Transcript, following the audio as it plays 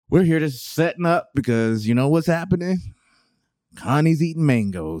We're here to setting up because you know what's happening? Connie's eating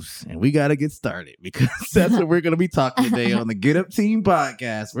mangoes, and we got to get started because that's what we're going to be talking today on the Get Up Team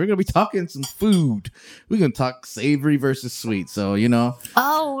podcast. We're going to be talking some food. We're going to talk savory versus sweet. So, you know.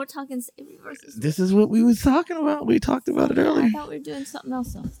 Oh, we're talking savory versus sweet. This is what we was talking about. We talked about it earlier. I thought we were doing something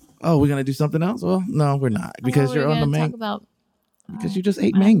else. Oh, we're going to do something else? Well, no, we're not because you're on the mango. Because you just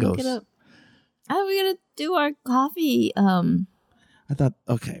ate mangoes. I thought we were going to do our coffee. I thought,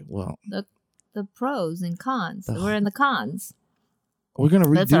 okay, well. The pros and cons. We're in the cons. We're gonna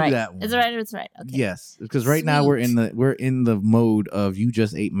redo right. that one. It's right. It's right. Okay. Yes, because right now we're in the mode of you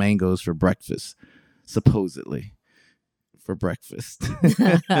just ate mangoes for breakfast, supposedly, for breakfast,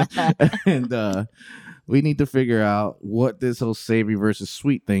 and we need to figure out what this whole savory versus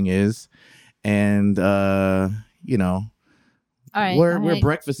sweet thing is, and you know, where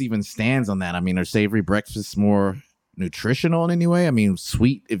breakfast even stands on that. I mean, are savory breakfasts more nutritional in any way? I mean,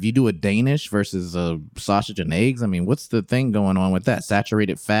 sweet, if you do a Danish versus a sausage and eggs, I mean, what's the thing going on with that?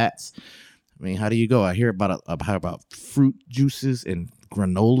 Saturated fats. I mean, how do you go? I hear about fruit juices and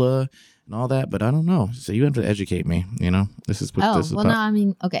granola and all that, but I don't know. So you have to educate me, you know? This is what this is about. No, I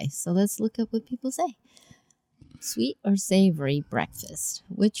mean, okay, so let's look up what people say. Sweet or savory breakfast?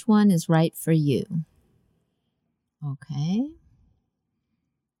 Which one is right for you? Okay.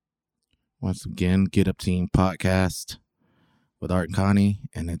 Once again, Get Up Team podcast with Art and Connie,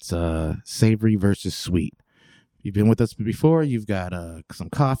 and it's savory versus sweet. You've been with us before. You've got some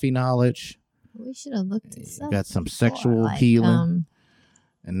coffee knowledge. We should have looked this up. You've got some sexual healing.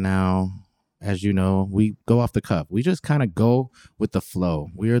 And now, as you know, we go off the cuff. We just kind of go with the flow.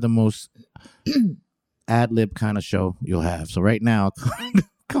 We are the most ad-lib kind of show you'll have. So right now,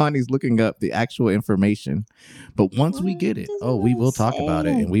 Connie's looking up the actual information, but once we get it, we will talk about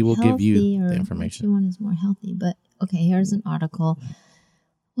it and we will give you the information. Which one is more healthy? But okay, here's an article.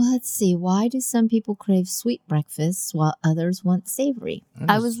 Well, let's see. Why do some people crave sweet breakfasts while others want savory?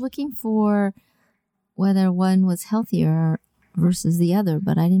 I was looking for whether one was healthier versus the other,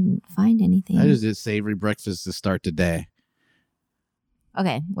 but I didn't find anything. I just did savory breakfast to start the day.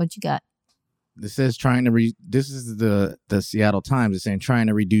 Okay, what you got? This says this is the Seattle Times. It's saying trying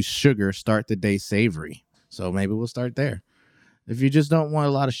to reduce sugar, start the day savory. So maybe we'll start there. If you just don't want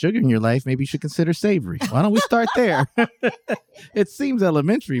a lot of sugar in your life, maybe you should consider savory. Why don't we start there? It seems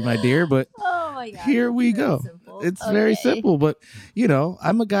elementary, my dear, but oh my God, here we go. It's very simple, but you know,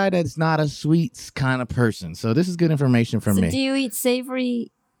 I'm a guy that's not a sweets kind of person. So this is good information from me. Do you eat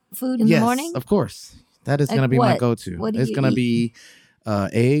savory food in the morning? Yes, of course. That is going to be my go-to. It's going to be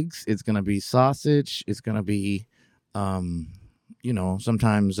eggs. It's going to be sausage. It's going to be, you know,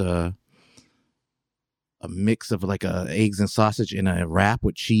 sometimes a mix of like eggs and sausage in a wrap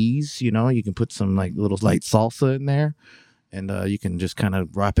with cheese. You know, you can put some like little light salsa in there, and you can just kind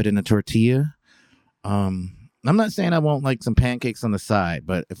of wrap it in a tortilla. I'm not saying I won't like some pancakes on the side,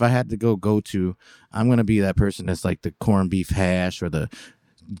 but if I had to go to, I'm going to be that person that's like the corned beef hash or the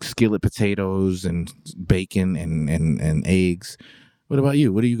skillet potatoes and bacon and eggs. What about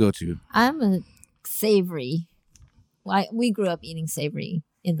you? What do you go to? I'm a savory. We grew up eating savory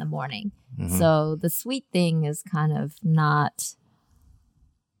in the morning. Mm-hmm. So the sweet thing is kind of not,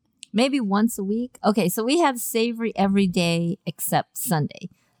 maybe once a week. Okay, so we have savory every day except Sunday.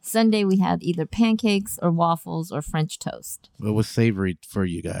 Sunday we have either pancakes or waffles or French toast. What was savory for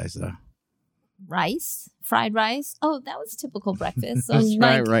you guys though? Rice, fried rice. Oh, that was typical breakfast. So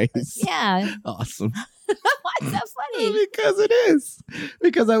fried rice. Yeah. Awesome. Why is that funny? Because it is.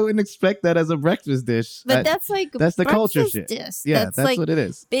 Because I wouldn't expect that as a breakfast dish. But that's the culture shit. Dish. Yeah, that's like, what it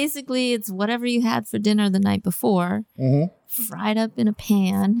is. Basically, it's whatever you had for dinner the night before, fried up in a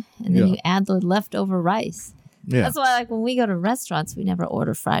pan, and then you add the leftover rice. Yeah. That's why, like, when we go to restaurants, we never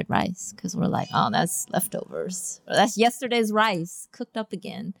order fried rice because we're like, oh, that's leftovers. Or that's yesterday's rice cooked up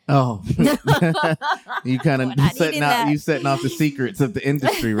again. Oh, you kind of setting off the secrets of the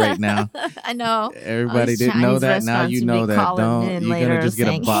industry right now. I know. Everybody didn't know that. Now you know that. Don't. You're gonna just get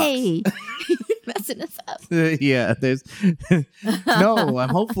a box. Hey, messing us up. Yeah, there's no. I'm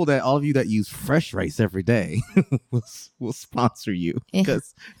hopeful that all of you that use fresh rice every day will sponsor you.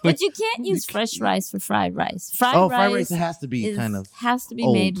 But you can't use fresh rice for fried rice. Fried rice has to be has to be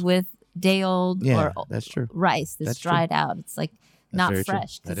old. made with day old or that's true. rice that's dried out. It's like not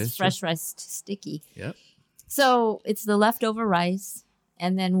fresh because fresh rice is too sticky. Yep. So it's the leftover rice,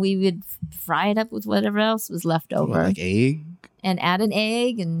 and then we would fry it up with whatever else was left over, like egg, and add an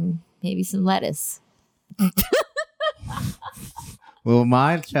egg and maybe some lettuce. Well,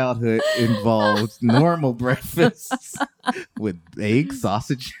 my childhood involved normal breakfasts with egg,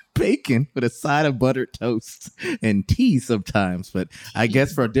 sausage, bacon with a side of buttered toast and tea sometimes. But I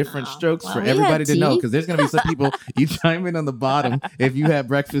guess for different strokes Well, for we everybody had to know, tea. because there's going to be some people, you chime in on the bottom if you had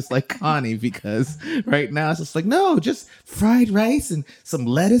breakfast like Connie, because right now it's just like, no, just fried rice and some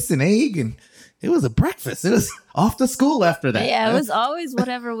lettuce and egg. And it was a breakfast. It was off to school after that. Yeah, it was always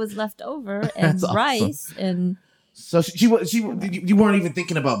whatever was left over and That's awesome. rice and. So you weren't even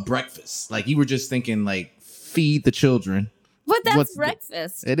thinking about breakfast. Like you were just thinking like feed the children. But that's What's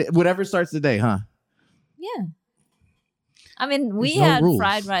breakfast. Whatever starts the day, huh? Yeah. I mean, we There's no had rules.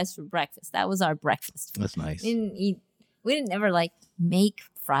 fried rice for breakfast. That was our breakfast. That's nice. We didn't ever like make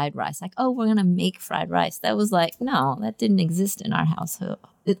fried rice. Like, oh, we're going to make fried rice. That was like, no, that didn't exist in our household.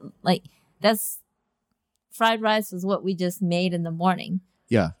 Fried rice was what we just made in the morning.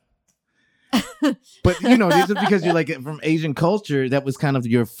 Yeah. But this is because you're like from Asian culture. That was kind of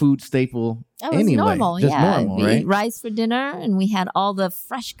your food staple. That was anyway. normal. Just yeah, normal, we right? ate rice for dinner, and we had all the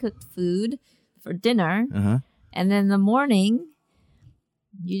fresh cooked food for dinner. Uh-huh. And then in the morning,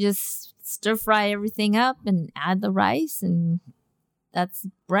 you just stir fry everything up and add the rice, and that's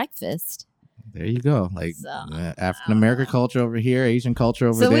breakfast. There you go. Like So, African American culture over here, Asian culture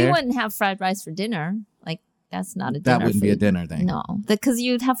over there. So we wouldn't have fried rice for dinner. Like that's not a dinner. That wouldn't be a food. dinner thing. No, because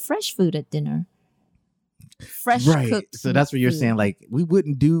you'd have fresh food at dinner. Fresh cooked. So that's what you're food. saying. Like we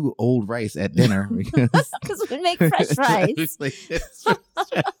wouldn't do old rice at dinner because we make fresh rice.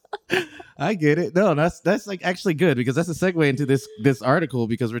 I get it. No, that's like actually good because that's a segue into this article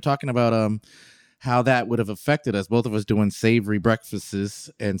because we're talking about how that would have affected us, both of us doing savory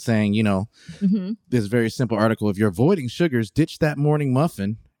breakfasts and saying, this very simple article. If you're avoiding sugars, ditch that morning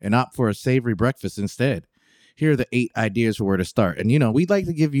muffin and opt for a savory breakfast instead. Here are the 8 ideas for where to start. And we'd like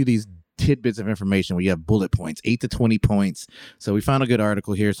to give you these tidbits of information where you have bullet points, 8 to 20 points. So we found a good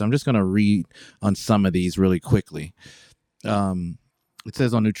article here. So I'm just going to read on some of these really quickly. It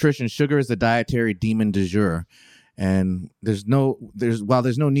says on nutrition, sugar is the dietary demon du jour. And while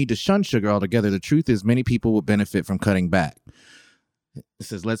there's no need to shun sugar altogether, the truth is many people will benefit from cutting back. It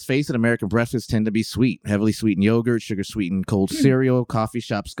says, let's face it, American breakfasts tend to be sweet, heavily sweetened yogurt, sugar-sweetened cold cereal, coffee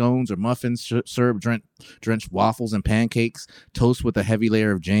shop scones or muffins, syrup-drenched waffles and pancakes, toast with a heavy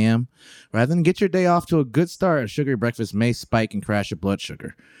layer of jam. Rather than get your day off to a good start, a sugary breakfast may spike and crash your blood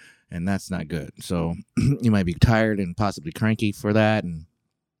sugar, and that's not good. So you might be tired and possibly cranky for that and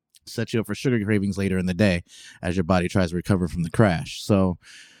set you up for sugar cravings later in the day as your body tries to recover from the crash. So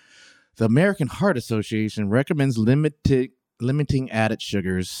the American Heart Association recommends limiting added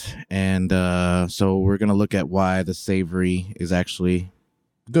sugars, and so we're going to look at why the savory is actually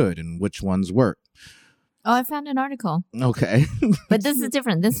good and which ones work. Oh, I found an article. Okay. But this is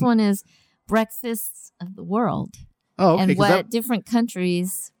different. This one is breakfasts of the world. Oh, okay. And what different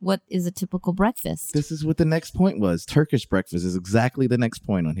countries, what is a typical breakfast? This is what the next point was. Turkish breakfast is exactly the next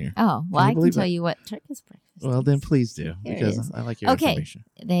point on here. Oh, well, I can tell you what Turkish breakfast is. Well, then please do, because I like your information.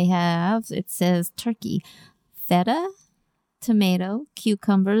 It says turkey, feta, tomato,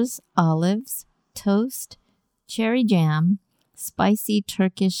 cucumbers, olives, toast, cherry jam, spicy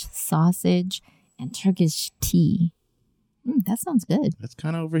Turkish sausage, and Turkish tea. That sounds good. That's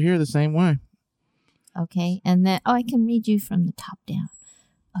kind of over here the same way. Okay, and then, I can read you from the top down.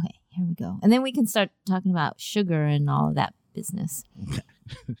 Okay, here we go. And then we can start talking about sugar and all of that business.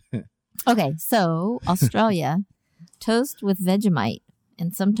 Okay, so Australia, toast with Vegemite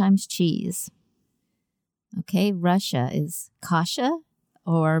and sometimes cheese. Okay, Russia is kasha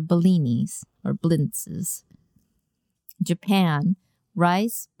or bellinis or blintzes. Japan,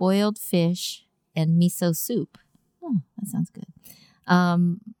 rice, boiled fish, and miso soup. Oh, that sounds good.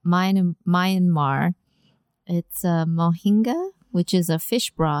 Myanmar, it's mohinga, which is a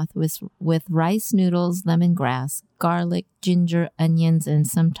fish broth with rice noodles, lemongrass, garlic, ginger, onions, and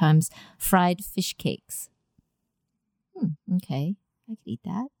sometimes fried fish cakes. Okay, I could eat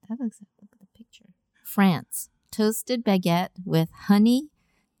that. Look at the picture. France, toasted baguette with honey,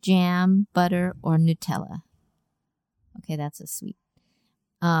 jam, butter, or Nutella. Okay, that's a sweet.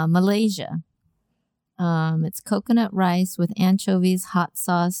 Malaysia, it's coconut rice with anchovies, hot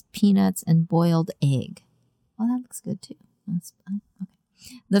sauce, peanuts, and boiled egg. Oh, that looks good too. Okay.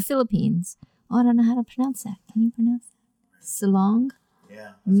 The Philippines. Oh, I don't know how to pronounce that. Can you pronounce that? Silong.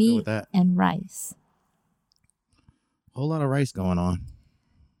 Yeah. Meat and rice. Whole lot of rice going on.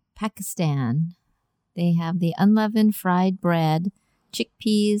 Pakistan. They have the unleavened fried bread,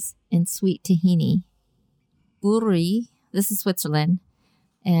 chickpeas, and sweet tahini. Buri. This is Switzerland.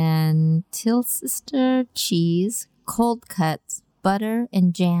 And Tilsister cheese, cold cuts, butter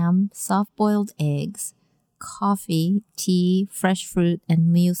and jam, soft-boiled eggs, coffee, tea, fresh fruit,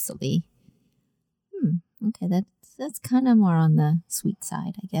 and muesli. Okay, that's kind of more on the sweet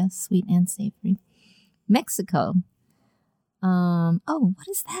side, I guess. Sweet and savory. Mexico. What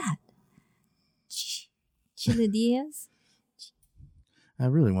is that? Chiladillas? I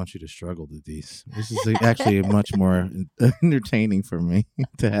really want you to struggle with these. This is actually much more entertaining for me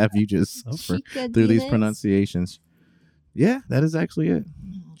to have you just suffer through these pronunciations. Yeah, that is actually it.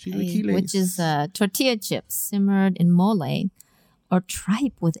 Okay, which is tortilla chips simmered in mole or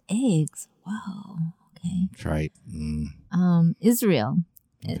tripe with eggs. Wow. Okay. Tripe. Israel.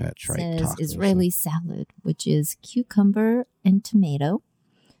 It says Israeli salad, which is cucumber and tomato,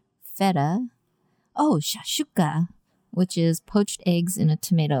 feta. Oh, shashuka, which is poached eggs in a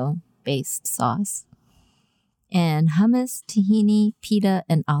tomato-based sauce, and hummus, tahini, pita,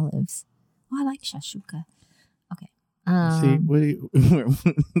 and olives. Oh, I like shashuka. Okay. See,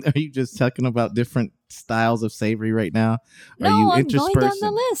 are you just talking about different styles of savory right now? No, I'm going down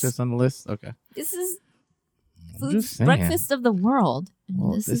the list. Just on the list? Okay. This is food's breakfast of the world.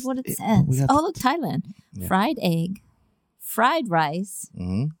 Well, this is what it says. Look, Thailand. Yeah. Fried egg, fried rice,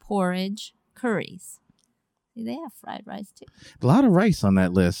 porridge, curries. See, they have fried rice too. A lot of rice on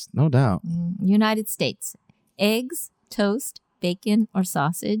that list, no doubt. United States. Eggs, toast, bacon or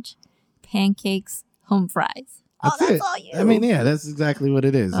sausage, pancakes, home fries. That's all you. I mean, yeah, that's exactly what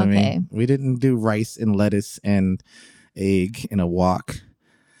it is. Okay. I mean, we didn't do rice and lettuce and egg in a wok.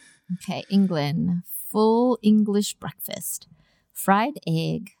 Okay, England. Full English breakfast. Fried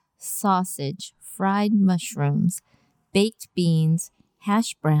egg, sausage, fried mushrooms, baked beans,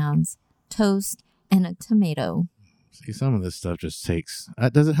 hash browns, toast, and a tomato. See, some of this stuff just takes...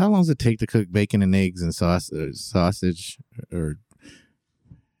 How long does it take to cook bacon and eggs and sausage? Or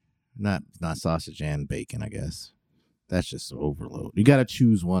not sausage and bacon, I guess. That's just overload. You got to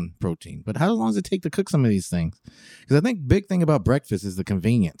choose one protein. But how long does it take to cook some of these things? Because I think big thing about breakfast is the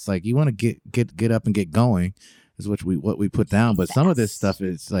convenience. Like, you want to get up and get going is what we put down. But some of this stuff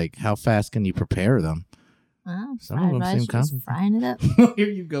is like, how fast can you prepare them? Wow, some of them seem complicated. Frying it up. Here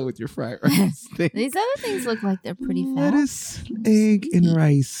you go with your fried rice thing. These other things look like they're pretty fast. Lettuce, egg, and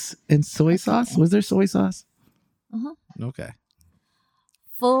rice, and soy sauce. Was there soy sauce? Okay.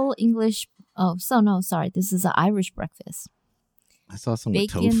 Full English. Oh, sorry. This is an Irish breakfast. I saw some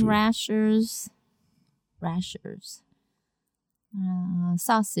bacon with tofu. Rashers.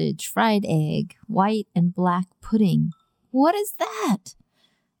 Sausage, fried egg, white and black pudding. What is that?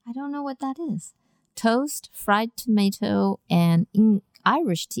 I don't know what that is. Toast, fried tomato, and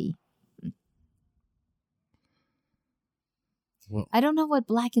Irish tea. Well, I don't know what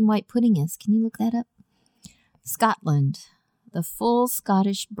black and white pudding is. Can you look that up? Scotland. The full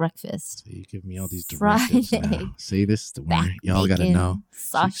Scottish breakfast. So you give me all these directives now. See, this is the one y'all got to know.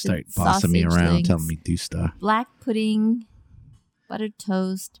 Start bossing me around, links, telling me do stuff. Black pudding, buttered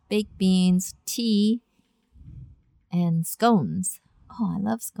toast, baked beans, tea, and scones. Oh, I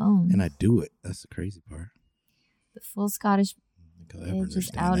love scones. And I do it. That's the crazy part. The full Scottish edges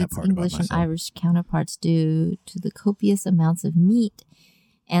out its English and Irish counterparts due to the copious amounts of meat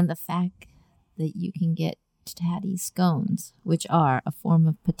and the fact that you can get tatty scones, which are a form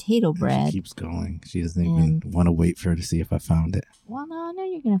of potato bread. She keeps going. She doesn't even want to wait for her to see if I found it. Well, no, I know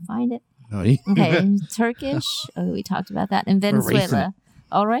you're going to find it. Oh, yeah. Okay, Turkish. Oh, we talked about that. And Venezuela.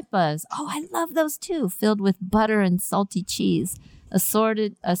 All right, Buzz. Oh, I love those too. Filled with butter and salty cheese.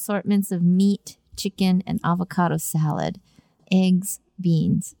 Assortments of meat, chicken, and avocado salad. Eggs,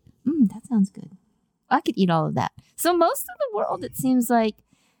 beans. That sounds good. I could eat all of that. So most of the world, it seems like,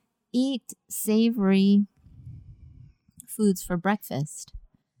 eat savory foods for breakfast.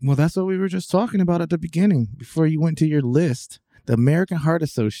 Well, that's what we were just talking about at the beginning before you went to your list. The American Heart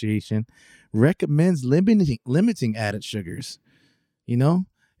Association recommends limiting added sugars, and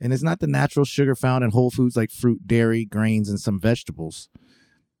it's not the natural sugar found in whole foods like fruit, dairy, grains, and some vegetables,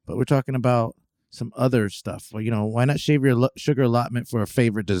 but we're talking about some other stuff. Well, why not shave your sugar allotment for a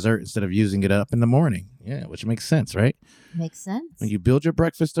favorite dessert instead of using it up in the morning? Yeah, which makes sense, right? Makes sense. When you build your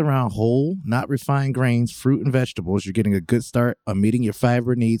breakfast around whole, not refined grains, fruit, and vegetables, you're getting a good start on meeting your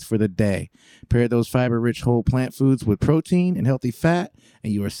fiber needs for the day. Pair those fiber-rich whole plant foods with protein and healthy fat,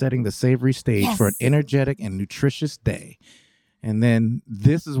 and you are setting the savory stage for an energetic and nutritious day. And then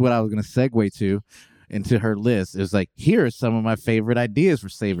this is what I was going to segue to. Into her list. It was like, here are some of my favorite ideas for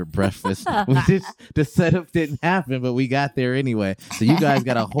favorite breakfast. The setup didn't happen, but we got there anyway. So you guys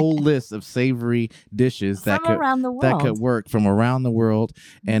got a whole list of savory dishes that could work from around the world.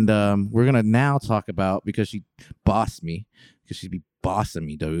 And we're gonna now talk about, because she bossed me, because she'd be bossing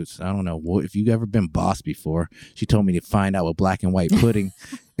me, dudes. I don't know if you've ever been bossed before. She told me to find out what black and white pudding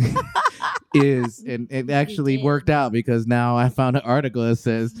is, and it actually worked out because now I found an article that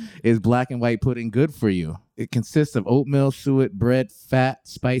says, is black and white pudding good for you? It consists of oatmeal, suet, bread, fat,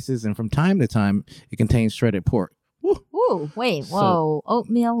 spices, and from time to time, it contains shredded pork. Ooh, wait, whoa.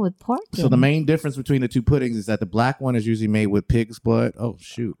 Oatmeal with pork? So the main difference between the two puddings is that the black one is usually made with pig's blood. Oh,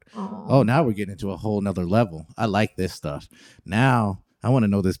 shoot. Oh, now we're getting into a whole nother level. I like this stuff. Now, I want to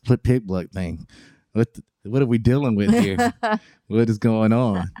know this pig blood thing. What are we dealing with here? What is going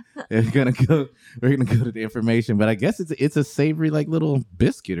on? We're gonna go to the information, but I guess it's a savory like little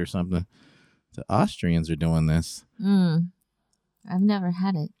biscuit or something. The Austrians are doing this. I've never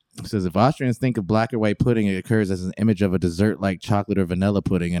had it. It says if Austrians think of black or white pudding, it occurs as an image of a dessert like chocolate or vanilla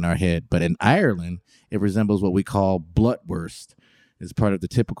pudding in our head. But in Ireland, it resembles what we call blutwurst. It's part of the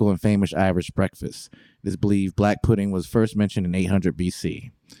typical and famous Irish breakfast. It is believed black pudding was first mentioned in 800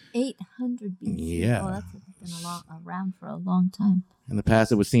 BC. 800 BC? Yeah. Oh, that's been around for a long time. In the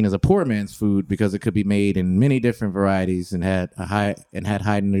past, it was seen as a poor man's food because it could be made in many different varieties and had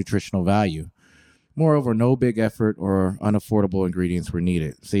high nutritional value. Moreover, no big effort or unaffordable ingredients were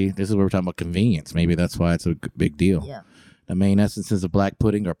needed. See, this is where we're talking about convenience. Maybe that's why it's a big deal. Yeah. The main essences of black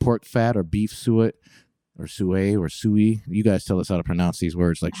pudding are pork fat or beef suet or suet or suey. You guys tell us how to pronounce these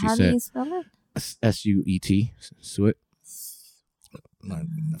words like she said. How do you spell it? S-U-E-T, suet.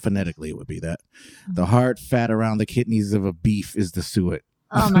 Phonetically, it would be that. The hard fat around the kidneys of a beef is the suet.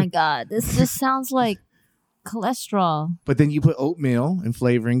 Oh, my God. This just sounds like cholesterol. But then you put oatmeal and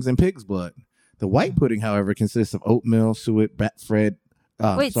flavorings and pig's blood. The white pudding, however, consists of oatmeal, suet, bread.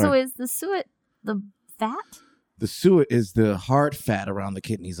 So is the suet the fat? The suet is the hard fat around the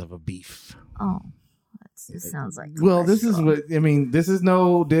kidneys of a beef. Oh, that sounds like cholesterol. Well, this is what I mean. This is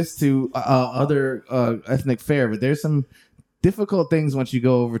no diss to other ethnic fare, but there's some difficult things once you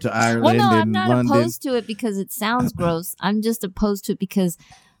go over to Ireland and I'm not London. Opposed to it because it sounds gross. I'm just opposed to it because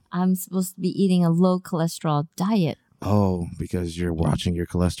I'm supposed to be eating a low cholesterol diet. Oh, because you're watching your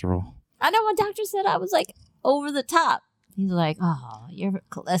cholesterol. I know my doctor said I was like over the top. He's like, "Oh, your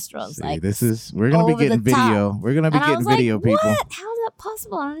cholesterol's like." We're gonna be getting video. We're gonna be getting video, like, people. What? How is that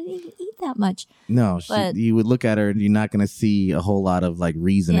possible? I don't even eat that much. No, you would look at her and you're not gonna see a whole lot of like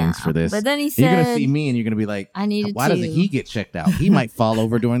reasonings for this. But then he said, you're gonna see me and you're gonna be like, why doesn't he get checked out? He might fall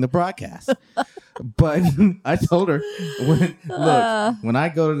over during the broadcast. But I told her, when I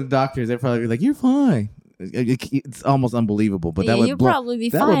go to the doctors, they're probably like, "You're fine." It's almost unbelievable, but you'll probably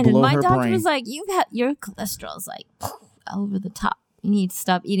be fine. And my doctor was like, your cholesterol's like over the top. You need to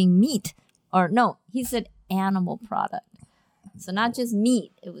stop eating meat. Or no, he said animal product. So not just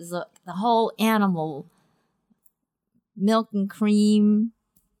meat. It was the whole animal. Milk and cream.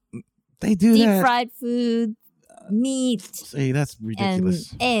 They do deep fried food, meat. See, that's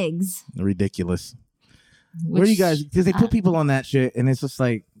ridiculous. And eggs. Ridiculous. Where do you guys, because they put people on that shit and it's just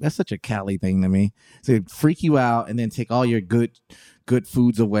like, that's such a Cali thing to me. So they freak you out and then take all your good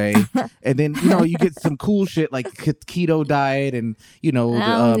foods away. And then, you get some cool shit like keto diet and,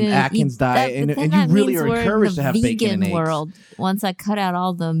 Atkins diet. And you really are encouraged to have bacon and eggs. World. Once I cut out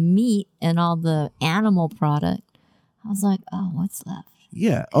all the meat and all the animal product, I was like, oh, what's left?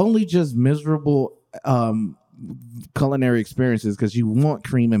 Yeah, only just miserable culinary experiences because you want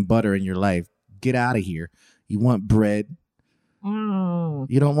cream and butter in your life. Get out of here. You want bread.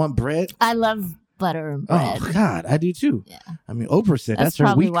 You don't want bread? I love butter and bread. Oh, God, I do too. Yeah. I mean, Oprah said that's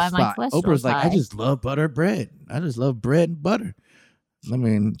her weak spot. Oprah's like, I just love butter bread. I just love bread and butter. I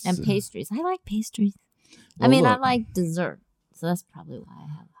mean. And pastries. I like pastries. Well, I like dessert. So that's probably why I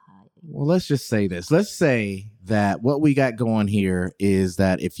have high. Well, let's just say this. Let's say that what we got going here is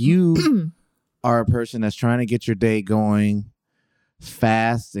that if you are a person that's trying to get your day going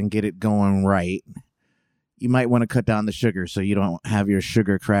fast and get it going right, you might want to cut down the sugar so you don't have your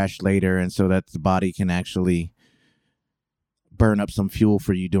sugar crash later and so that the body can actually burn up some fuel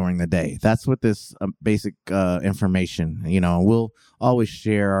for you during the day. That's what this basic information, we'll always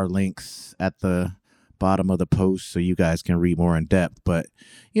share our links at the bottom of the post so you guys can read more in depth. But,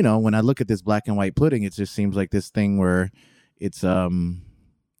 when I look at this black and white pudding, it just seems like this thing where it's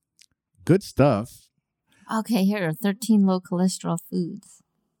good stuff. Okay, here are 13 low cholesterol foods.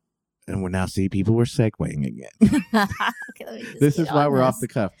 And we're now see people were segueing again. Okay, this is why we're off the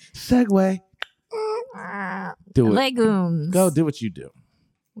cuff. Segue. Do it. Legumes. Go do what you do.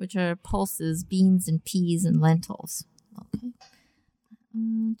 Which are pulses, beans, and peas, and lentils. Okay.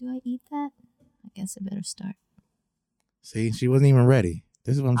 Do I eat that? I guess I better start. See, she wasn't even ready.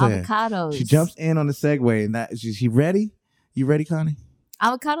 This is what I'm saying. Avocados. She jumps in on the segue, and she ready? You ready, Connie?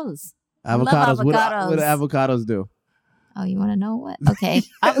 Avocados. Avocados. What do avocados do? Oh, you want to know what? Okay.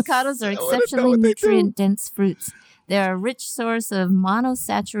 Avocados are exceptionally nutrient-dense fruits They're a rich source of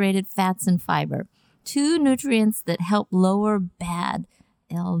monosaturated fats and fiber, 2 nutrients that help lower bad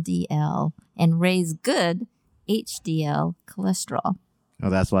LDL and raise good HDL cholesterol. Oh,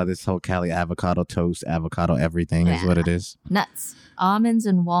 that's why this whole Cali avocado toast, avocado everything is what it is. Nuts, almonds,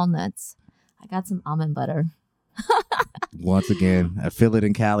 and walnuts. I got some almond butter. Once again, I feel it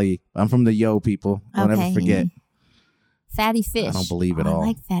in Cali. I'm from the Yo, people. Don't ever forget. Fatty fish. I don't believe it all. I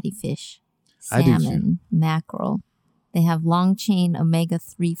like fatty fish. I do Salmon, mackerel. They have long-chain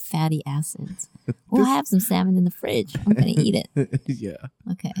omega-3 fatty acids. We'll have some salmon in the fridge. I'm going to eat it. Yeah.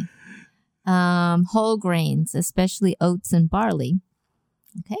 Okay. Whole grains, especially oats and barley.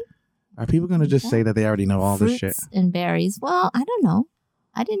 Okay. Are people going to just say that they already know all Fruits this shit? And berries. Well, I don't know.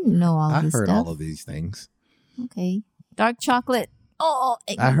 I didn't know all this stuff. I heard all of these things. Okay. Dark chocolate. Oh,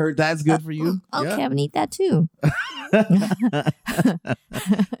 I heard that's good for you. Okay, I'm going to eat that too.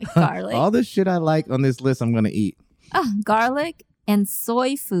 Garlic. All the shit I like on this list, I'm going to eat. Garlic and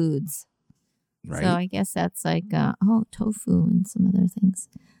soy foods. Right. So I guess that's like, tofu and some other things.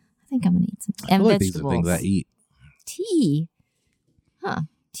 I think I'm going to eat some. I And feel like vegetables. these are things I eat. Tea.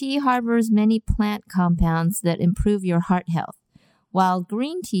 Tea harbors many plant compounds that improve your heart health. While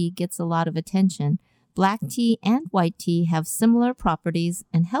green tea gets a lot of attention, black tea and white tea have similar properties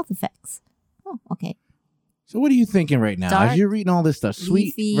and health effects. Oh, okay. So what are you thinking right now? Dark, as you're reading all this stuff,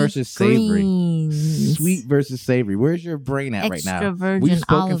 sweet versus savory. Greens. Sweet versus savory. Where's your brain at right now? Extra virgin We've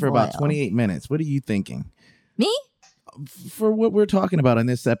spoken olive for about oil. 28 minutes. What are you thinking? Me? For what we're talking about in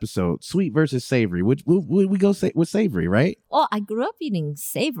this episode, sweet versus savory. Would we go with savory, right? Well, I grew up eating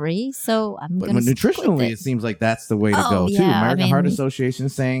savory, so I'm going to nutritionally, it seems like that's the way to go, too. American Heart Association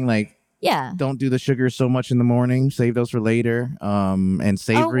saying, like, don't do the sugar so much in the morning. Save those for later. And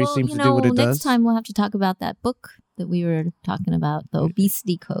savory seems to do what it does. Next time we'll have to talk about that book that we were talking about, the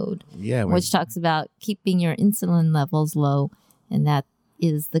obesity code, which talks about keeping your insulin levels low, and that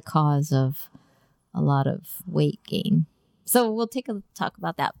is the cause of a lot of weight gain. So we'll talk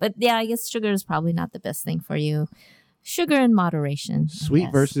about that. But yeah, I guess sugar is probably not the best thing for you. Sugar in moderation. Sweet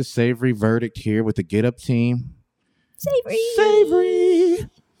versus savory verdict here with the Get Up team. Savory.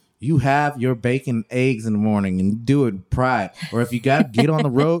 You have your bacon, eggs in the morning and do it with pride. Or if you got to get on the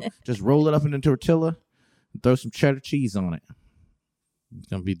road, just roll it up in a tortilla and throw some cheddar cheese on it. It's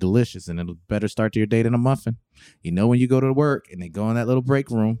going to be delicious, and it'll better start to your day than a muffin. You know, when you go to work and they go in that little break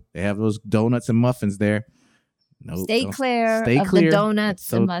room, they have those donuts and muffins there. Stay clear of the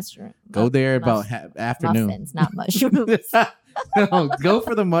donuts and mushrooms. Go there about afternoon. Muffins, not mushrooms. No, go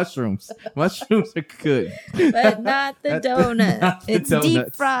for the mushrooms. Mushrooms are good. But not the donut. It's donuts.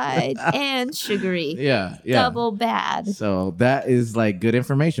 Deep fried and sugary. Yeah. Double bad. So that is like good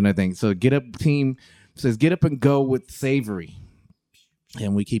information, I think. So Get Up team says get up and go with savory.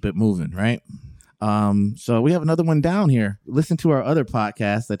 And we keep it moving, right? So we have another one down here. Listen to our other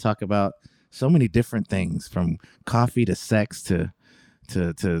podcasts that talk about so many different things, from coffee to sex to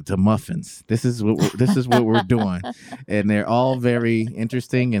muffins. This is what we're doing, and they're all very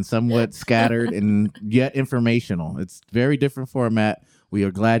interesting and somewhat scattered and yet informational. It's very different format. We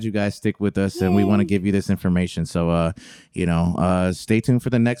are glad you guys stick with us, and we want to give you this information. So, stay tuned for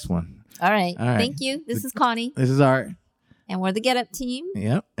the next one. All right. Thank you. This is Connie. This is Art. And we're the Get Up team.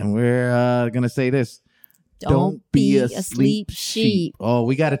 Yep. And we're going to say this. Don't be a sleep sheep. Oh,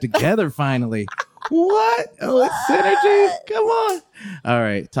 we got it together finally. What? Oh, it's synergy. Come on. All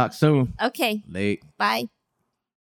right. Talk soon. Okay. Late. Bye.